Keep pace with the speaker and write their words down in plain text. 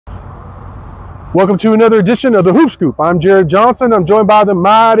Welcome to another edition of the Hoop Scoop. I'm Jarret Johnson. I'm joined by the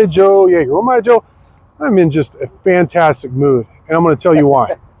mighty Joe Yeager. Well, mighty Joe, I'm in just a fantastic mood, and I'm going to tell you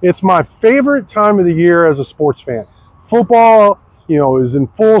why. It's my favorite time of the year as a sports fan. Football, is in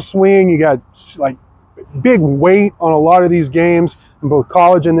full swing. You got like big weight on a lot of these games in both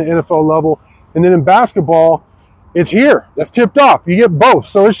college and the NFL level, and then in basketball, it's here. It's tipped off. You get both,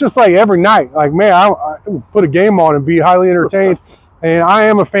 so it's just like every night. Like, man, I put a game on and be highly entertained, and I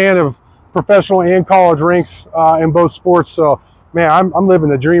am a fan of professional and college ranks in both sports. So, man, I'm living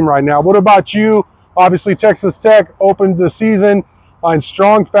the dream right now. What about you? Obviously, Texas Tech opened the season in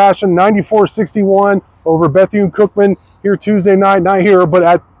strong fashion, 94-61 over Bethune-Cookman here Tuesday night. Not here,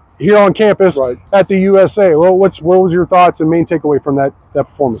 but here on campus at the USA. Well, what was your thoughts and main takeaway from that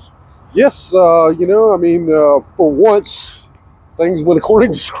performance? Yes, for once, things went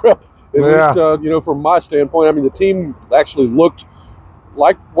according to script. At least, from my standpoint. I mean, the team actually looked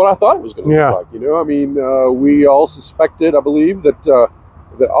like what I thought it was going to look like. We all suspected, I believe, that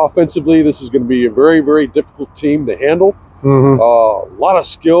offensively this is going to be a very, very difficult team to handle. A lot of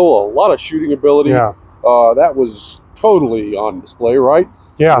skill, a lot of shooting ability. That was totally on display, right?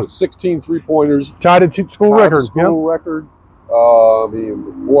 16 three-pointers. Tied a school record. Record.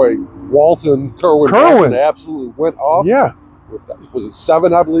 Walton Kerwin absolutely went off. Was it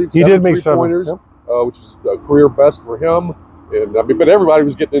 7, I believe? He did make 7 pointers, which is a career best for him. And but everybody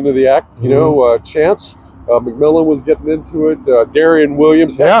was getting into the act. Chance McMillan was getting into it. Darian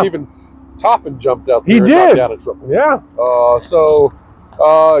Williams, even Toppin jumped out there. He did. Down a triple. So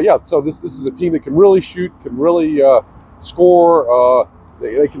this is a team that can really shoot, can really score.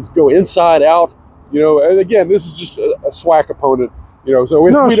 They can go inside out. And again, this is just a SWAC opponent. So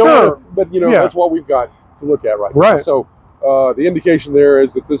we don't. But that's what we've got to look at right now. So the indication there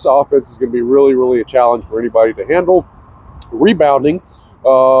is that this offense is going to be really, really a challenge for anybody to handle. Rebounding,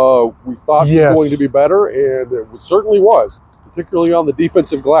 we thought was going to be better, and it certainly was, particularly on the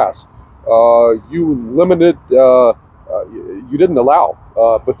defensive glass. You limited, you didn't allow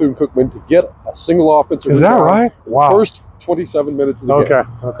Bethune-Cookman to get a single offensive rebound. Is that right? Wow. The first 27 minutes of the game.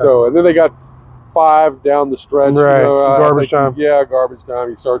 Okay. So, and then they got 5 down the stretch. Garbage time. Garbage time.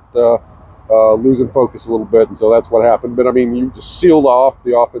 You start losing focus a little bit, and so that's what happened. But, I mean, you just sealed off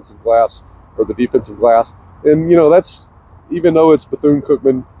the offensive glass or the defensive glass. And, that's, even though it's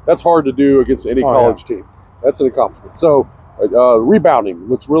Bethune-Cookman, that's hard to do against any college team. That's an accomplishment. So, rebounding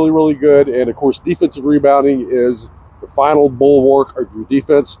looks really, really good. And, of course, defensive rebounding is the final bulwark of your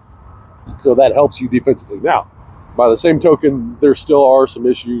defense. So that helps you defensively. Now, by the same token, there still are some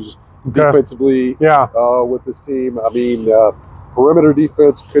issues defensively with this team. I mean, perimeter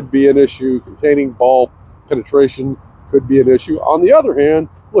defense could be an issue. Containing ball penetration could be an issue. On the other hand,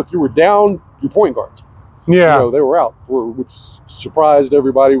 look, you were down your point guards. They were out, which surprised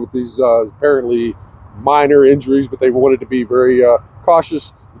everybody with these apparently minor injuries, but they wanted to be very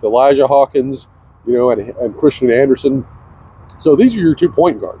cautious with Elijah Hawkins, and Christian Anderson. So these are your 2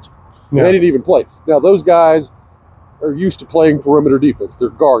 point guards. And they didn't even play. Now, those guys are used to playing perimeter defense. They're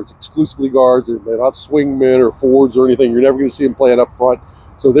guards, exclusively guards. They're not swingmen or forwards or anything. You're never going to see them playing up front.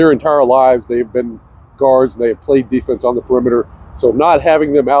 So their entire lives, they've been guards, and they have played defense on the perimeter. So not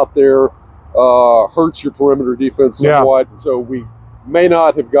having them out there hurts your perimeter defense somewhat. So we may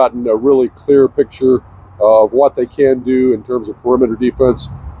not have gotten a really clear picture of what they can do in terms of perimeter defense.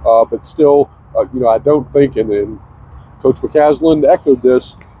 But still, I don't think, and Coach McCaslin echoed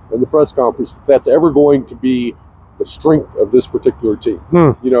this in the press conference, that's ever going to be the strength of this particular team.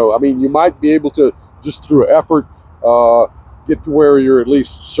 You might be able to, just through effort, get to where you're at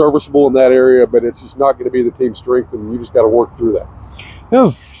least serviceable in that area, but it's just not going to be the team's strength, and you just got to work through that.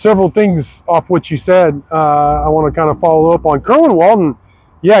 There's several things off what you said I want to kind of follow up on. Kerwin Walton,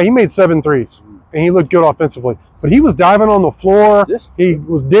 he made 7 threes, and he looked good offensively. But he was diving on the floor. He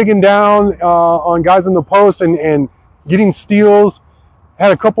was digging down on guys in the post and getting steals.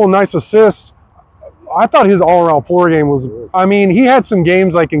 Had a couple of nice assists. I thought his all-around floor game was, he had some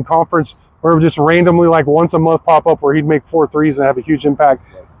games like in conference where it would just randomly like once a month pop up where he'd make 4 threes and have a huge impact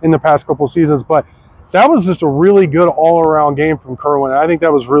in the past couple of seasons. But that was just a really good all-around game from Kerwin. I think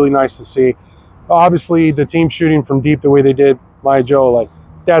that was really nice to see. Obviously, the team shooting from deep the way they did, my Joe,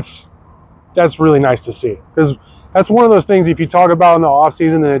 that's really nice to see. Because that's one of those things, if you talk about in the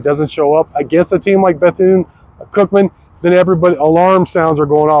offseason and it doesn't show up against a team like Bethune-Cookman, then everybody, alarm sounds are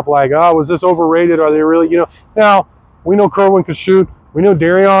going off like, was this overrated? Are they really, Now, we know Kerwin can shoot. We know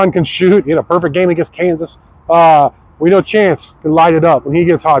Darian can shoot. He had a perfect game against Kansas. We know Chance can light it up when he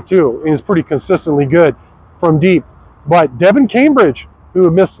gets hot too, and is pretty consistently good from deep. But Devin Cambridge, who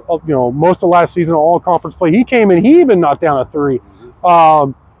had missed most of last season all conference play, he came in, he even knocked down a 3.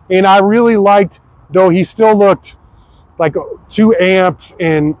 And I really liked, though he still looked like too amped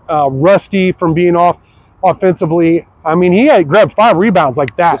and rusty from being off offensively. I mean, he had grabbed 5 rebounds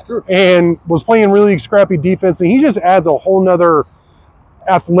like that and was playing really scrappy defense. And he just adds a whole nother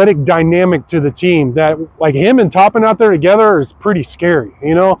athletic dynamic to the team that, like, him and Toppin out there together is pretty scary.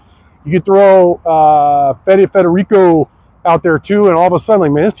 You know, you could throw Federico out there too, and all of a sudden,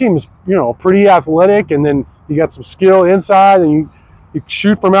 like, man, this team is, you know, pretty athletic, and then you got some skill inside, and you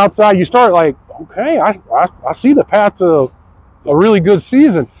shoot from outside. You start like, okay, I see the path to a really good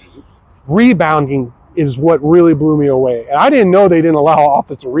season. Rebounding is what really blew me away. And I didn't know they didn't allow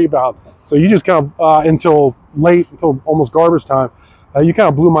offensive rebound. So you just kind of, until almost garbage time, you kind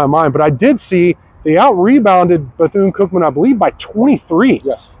of blew my mind. But I did see they out-rebounded Bethune-Cookman, I believe, by 23.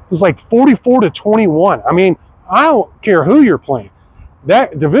 Yes. It was like 44-21. I mean, I don't care who you're playing.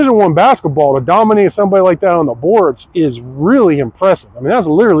 That Division I basketball, to dominate somebody like that on the boards is really impressive. I mean, that's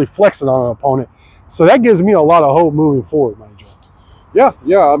literally flexing on an opponent. So that gives me a lot of hope moving forward, my Joe.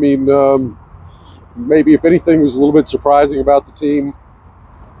 Yeah. I mean, maybe if anything was a little bit surprising about the team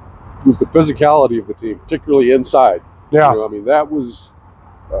was the physicality of the team, particularly inside. Yeah. You know, I mean, that was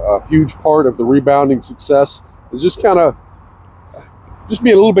a huge part of the rebounding success, is just kind of just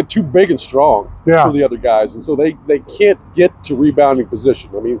being a little bit too big and strong for the other guys. And so they can't get to rebounding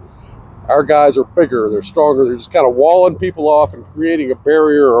position. I mean, our guys are bigger, they're stronger, they're just kind of walling people off and creating a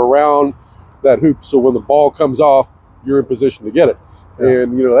barrier around that hoop. So when the ball comes off, you're in position to get it.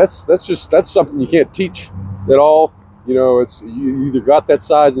 And, you know, that's something you can't teach at all. You know, it's, you either got that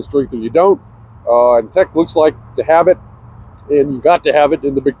size and strength or you don't. And Tech looks like to have it, and you got to have it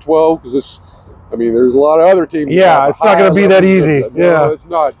in the Big 12, because this, I mean, there's a lot of other teams. Yeah, it's not going to be that easy. No, it's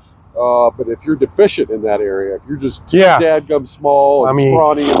not. But if you're deficient in that area, if you're just too dadgum small and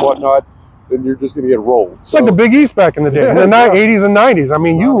scrawny and whatnot, then you're just going to get rolled. It's like the Big East back in the day, in the 80s and 90s. I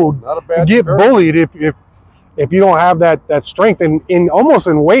mean, you will get bullied if you don't have that strength, and almost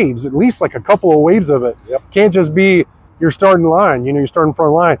in waves, at least like a couple of waves of it. Can't just be your starting line, you know, your starting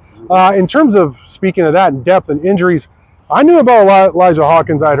front line. In terms of, speaking of that, in depth and injuries, I knew about Elijah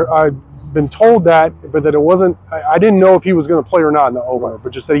Hawkins. I'd been told that, but that it wasn't, I didn't know if he was going to play or not in the opener,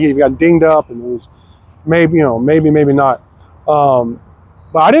 but just that he got dinged up and it was maybe, you know, maybe not.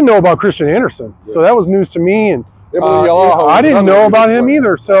 But I didn't know about Christian Anderson. So that was news to me. And I didn't know about him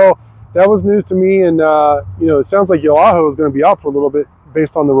either. So that was news to me. And, you know, it sounds like Yalaho is going to be out for a little bit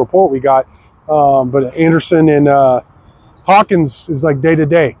based on the report we got. But Anderson and Hawkins is like day to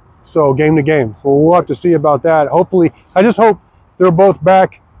day. So game to game. So we'll have to see about that. Hopefully, I just hope they're both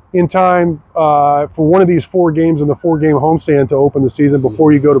back in time for one of these 4 games in the 4-game homestand to open the season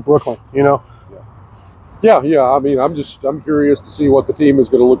before you go to Brooklyn, you know? Yeah. I mean, I'm curious to see what the team is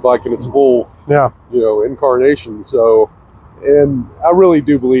going to look like in its full, you know, incarnation. So, and I really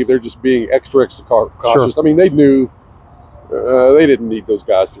do believe they're just being extra cautious. I mean, they knew they didn't need those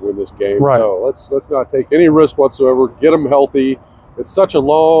guys to win this game. So let's not take any risk whatsoever. Get them healthy. It's such a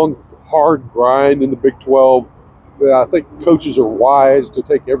long, hard grind in the Big 12. I think coaches are wise to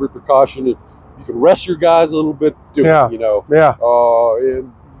take every precaution. If you can rest your guys a little bit, do it, you know.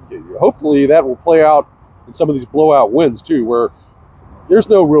 And hopefully that will play out in some of these blowout wins too, where there's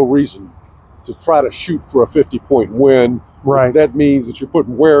no real reason to try to shoot for a 50-point win. That means that you're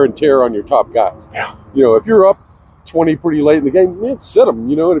putting wear and tear on your top guys. You know, if you're up 20 pretty late in the game, man, sit them,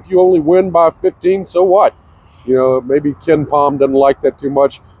 you know, and if you only win by 15, so what? You know, maybe Ken Palm doesn't like that too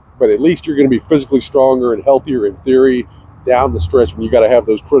much, but at least you're going to be physically stronger and healthier in theory down the stretch when you got to have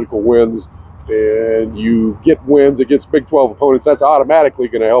those critical wins. And you get wins against Big 12 opponents, that's automatically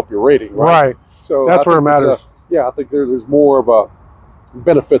going to help your rating, right? So that's where it matters. I think there's more of a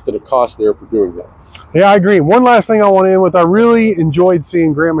benefit than a cost there for doing that. Yeah, I agree. One last thing I want to end with, I really enjoyed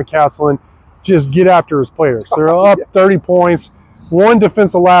seeing Grant McCasland just get after his players. They're up 30 points, 1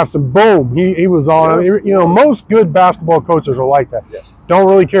 defensive lapse, and boom, he was on. You know, most good basketball coaches are like that. Don't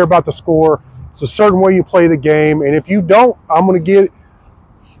really care about the score. It's a certain way you play the game, and if you don't, I'm going to get,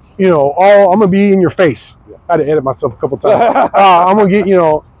 you know, I'm going to be in your face. I had to edit myself a couple times. I'm going to get, you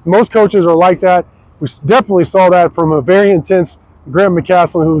know, most coaches are like that. We definitely saw that from a very intense Grant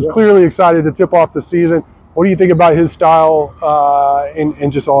McCasland, who was clearly excited to tip off the season. What do you think about his style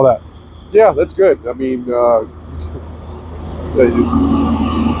and just all that? Yeah, that's good. I mean,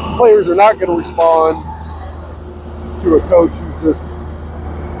 players are not going to respond to a coach who's just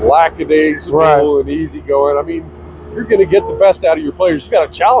lackadaisical and easygoing. I mean, if you're going to get the best out of your players, you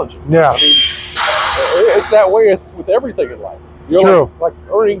got to challenge them. I mean, it's that way with everything in life. It's true. Like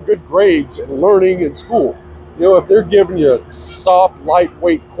earning good grades and learning in school. You know, if they're giving you soft,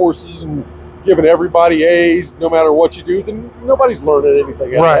 lightweight courses and giving everybody A's no matter what you do, then nobody's learning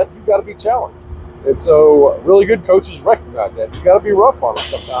anything out of that. You've got to be challenged. And so really good coaches recognize that. You got to be rough on them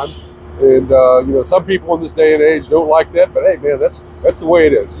sometimes. And you know, some people in this day and age don't like that, but hey, man, that's the way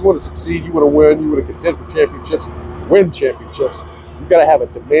it is. You want to succeed, you want to win, you want to contend for championships, win championships. You've got to have a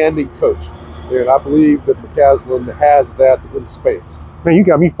demanding coach. And I believe that McCaslin has that in spades. Man, you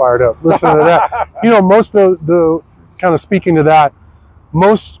got me fired up listening to that. You know, most of the kind of speaking to that,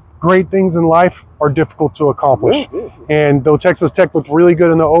 most great things in life are difficult to accomplish. And though Texas Tech looked really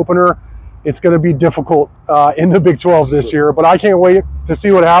good in the opener, it's going to be difficult in the Big 12 this year. But I can't wait to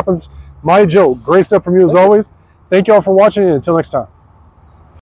see what happens. Maya Joe, great stuff from you as always. Thank you all for watching, and until next time.